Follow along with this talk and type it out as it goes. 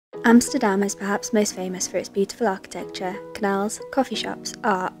Amsterdam is perhaps most famous for its beautiful architecture, canals, coffee shops,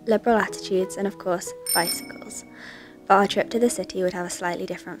 art, liberal attitudes and of course, bicycles. But our trip to the city would have a slightly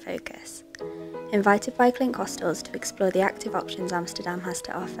different focus. Invited by CLINK Hostels to explore the active options Amsterdam has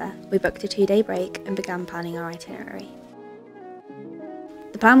to offer, we booked a 2-day break and began planning our itinerary.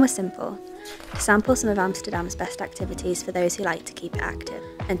 The plan was simple: to sample some of Amsterdam's best activities for those who like to keep it active,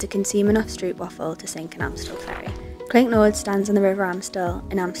 and to consume enough stroopwafel to sink an Amstel ferry. CLINKNoord stands on the River Amstel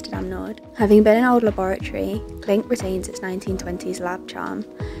in Amsterdam-Noord. Having been an old laboratory, CLINK retains its 1920s lab charm,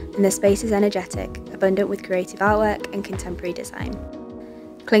 and the space is energetic, abundant with creative artwork and contemporary design.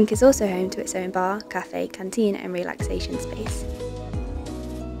 CLINK is also home to its own bar, cafe, canteen and relaxation space.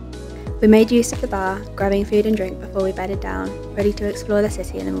 We made use of the bar, grabbing food and drink before we bedded down, ready to explore the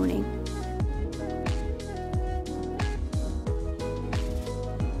city in the morning.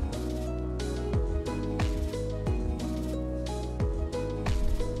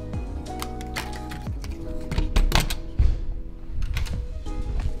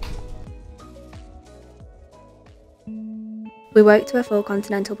 We woke to a full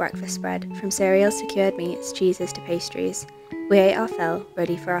continental breakfast spread, from cereals to cured meats, cheeses to pastries. We ate our fill,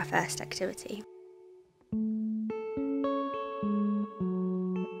 ready for our first activity.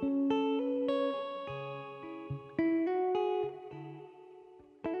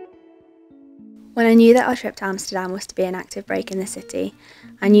 When I knew that our trip to Amsterdam was to be an active break in the city,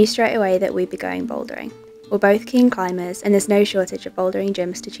 I knew straight away that we'd be going bouldering. We're both keen climbers, and there's no shortage of bouldering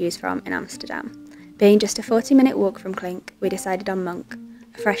gyms to choose from in Amsterdam. Being just a 40-minute walk from CLINK, we decided on Monk,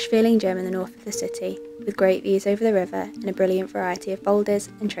 a fresh-feeling gym in the north of the city, with great views over the river and a brilliant variety of boulders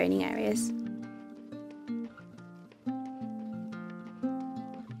and training areas.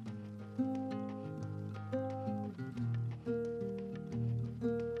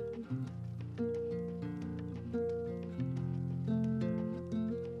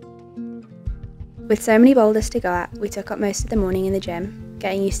 With so many boulders to go at, we took up most of the morning in the gym,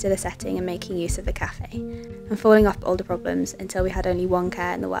 getting used to the setting and making use of the cafe, and falling off boulder problems until we had only one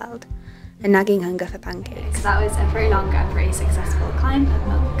care in the world, a nagging hunger for pancakes. So that was a pretty long and pretty successful climb at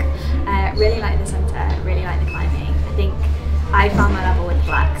Monk. Really like the centre, really like the climbing. I think I found my level with the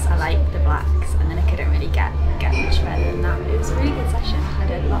blacks. I liked the blacks, and then I couldn't really get much further than that, but it was a really good session. I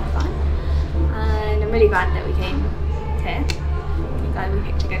had a lot of fun, and I'm really glad that we came here. I'm glad we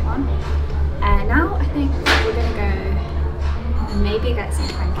picked a good one. Now I think we're going to go and maybe get some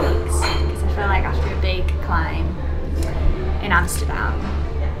pancakes, because I feel like after a big climb in Amsterdam,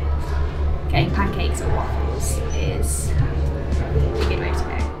 getting pancakes or waffles is a good way to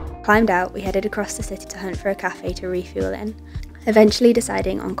go. Climbed out, we headed across the city to hunt for a cafe to refuel in, eventually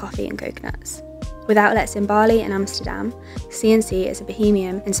deciding on coffee and coconuts. With outlets in Bali and Amsterdam, C&C is a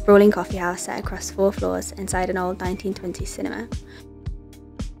bohemian and sprawling coffee house set across 4 floors inside an old 1920s cinema.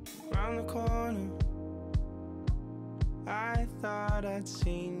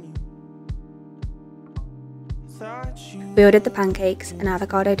 We ordered the pancakes, an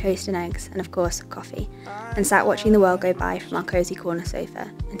avocado toast and eggs, and of course coffee, and sat watching the world go by from our cosy corner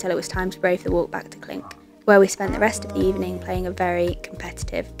sofa until it was time to brave the walk back to CLINK, where we spent the rest of the evening playing a very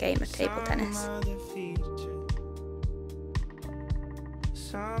competitive game of table tennis.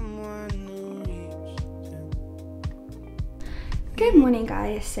 Good morning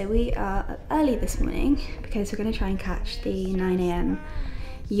guys, so we are up early this morning because we're going to try and catch the 9 AM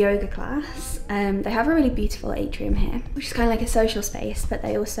yoga class. They have a really beautiful atrium here, which is kind of like a social space, but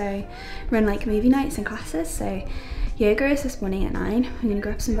they also run like movie nights and classes. So yoga is this morning at 9. I'm going to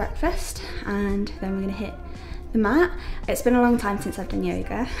grab some breakfast and then we're going to hit the mat. It's been a long time since I've done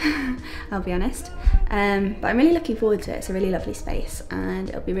yoga, I'll be honest, but I'm really looking forward to it. It's a really lovely space and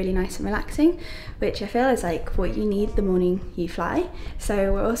it'll be really nice and relaxing, which I feel is like what you need the morning you fly.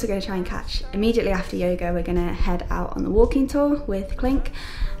 So we're also going to try and catch, immediately after yoga, we're going to head out on the walking tour with CLINK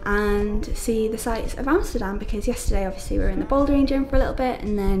and see the sights of Amsterdam, because yesterday obviously we were in the bouldering gym for a little bit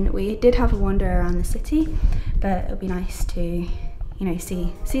and then we did have a wander around the city, but it'll be nice to, you know,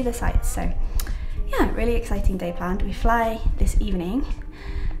 see the sights. So yeah, really exciting day planned. We fly this evening,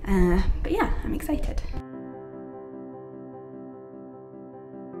 but yeah, I'm excited.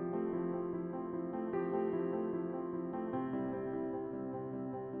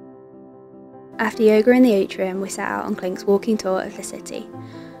 After yoga in the atrium, we set out on CLINK's walking tour of the city.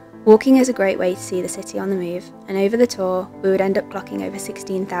 Walking is a great way to see the city on the move, and over the tour, we would end up clocking over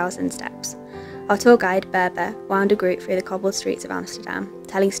 16,000 steps. Our tour guide, Berber, wound a group through the cobbled streets of Amsterdam,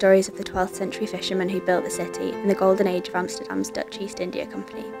 telling stories of the 12th century fishermen who built the city in the golden age of Amsterdam's Dutch East India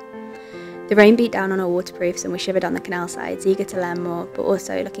Company. The rain beat down on our waterproofs and we shivered on the canal sides, eager to learn more, but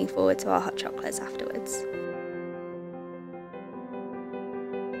also looking forward to our hot chocolates afterwards.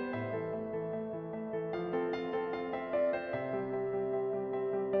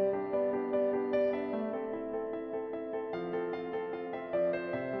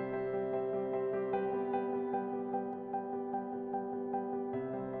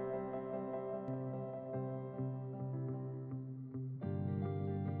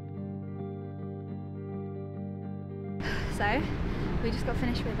 So we just got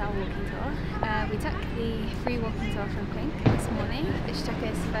finished with our walking tour. We took the free walking tour from CLINK this morning, which took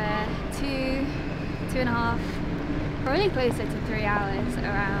us for 2.5, probably closer to 3 hours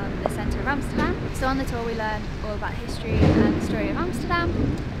around the centre of Amsterdam. So on the tour we learned all about history and the story of Amsterdam,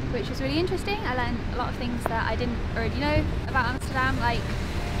 which was really interesting. I learned a lot of things that I didn't already know about Amsterdam, like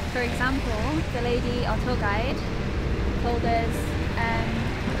for example, the lady, our tour guide, told us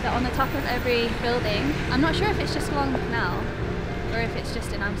that on the top of every building, I'm not sure if it's just along the canal or if it's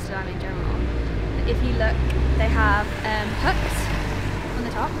just in Amsterdam in general, if you look, they have hooks on the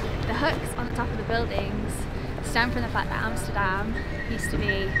top. The hooks on the top of the buildings stem from the fact that Amsterdam used to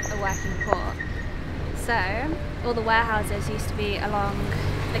be a working port. So all the warehouses used to be along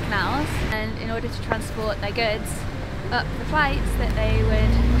the canals, and in order to transport their goods up the flights, that they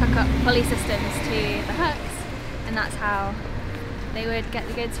would hook up pulley systems to the hooks, and that's how they would get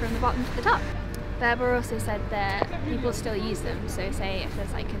the goods from the bottom to the top. Berber also said that people still use them, so say if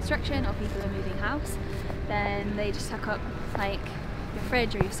there's like construction or people are moving house, then they just hook up like your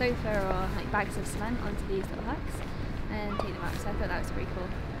fridge or your sofa or like bags of cement onto these little hooks and take them up. So I thought that was pretty cool.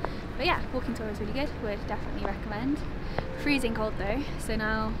 But yeah, walking tour was really good, would definitely recommend. Freezing cold though, so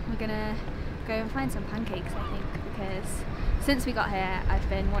now we're gonna go and find some pancakes, I think, because since we got here I've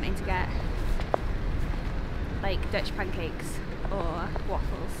been wanting to get like Dutch pancakes or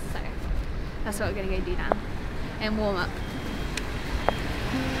waffles, so that's what we're gonna go do now and warm up.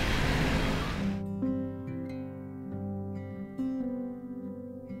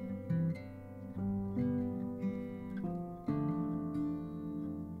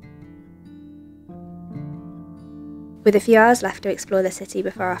 With a few hours left to explore the city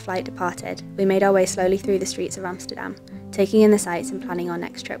before our flight departed, we made our way slowly through the streets of Amsterdam, taking in the sights and planning our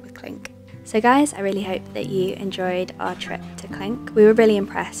next trip with CLINK. So guys, I really hope that you enjoyed our trip to CLINK. We were really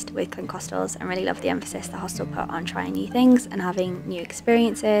impressed with CLINK Hostels and really loved the emphasis the hostel put on trying new things and having new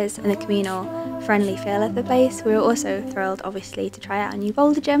experiences and the communal, friendly feel of the place. We were also thrilled, obviously, to try out a new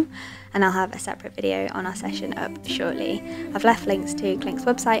boulder gym, and I'll have a separate video on our session up shortly. I've left links to CLINK's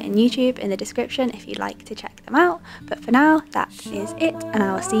website and YouTube in the description if you'd like to check them out. But for now, that is it, and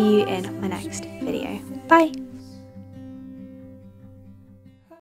I will see you in my next video. Bye!